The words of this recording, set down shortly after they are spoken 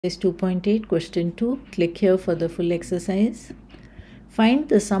2.8 question 2. Click here for the full exercise. Find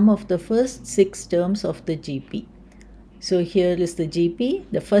the sum of the first 6 terms of the GP. So here is the GP.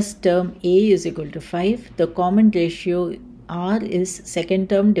 The first term A is equal to 5. The common ratio R is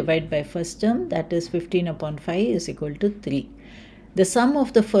second term divided by first term, that is 15 upon 5 is equal to 3. The sum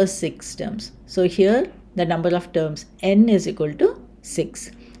of the first 6 terms. So here the number of terms n is equal to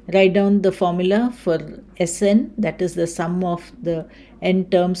 6. Write down the formula for Sn, that is the sum of the n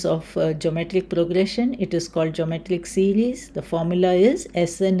terms of geometric progression. It is called geometric series. The formula is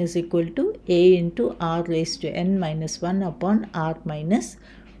Sn is equal to a into r raised to n minus 1 upon r minus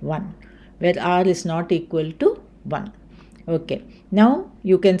 1, where r is not equal to 1. Okay, now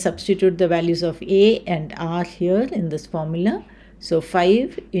you can substitute the values of a and r here in this formula. So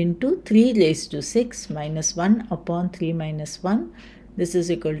 5 into 3 raised to 6 minus 1 upon 3 minus 1. This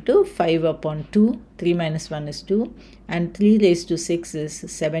is equal to 5 upon 2, 3 minus 1 is 2, and 3 raised to 6 is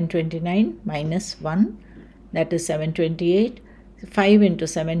 729 minus 1, that is 728. 5 into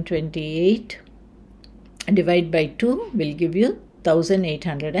 728 divided by 2 will give you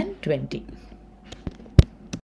 1820.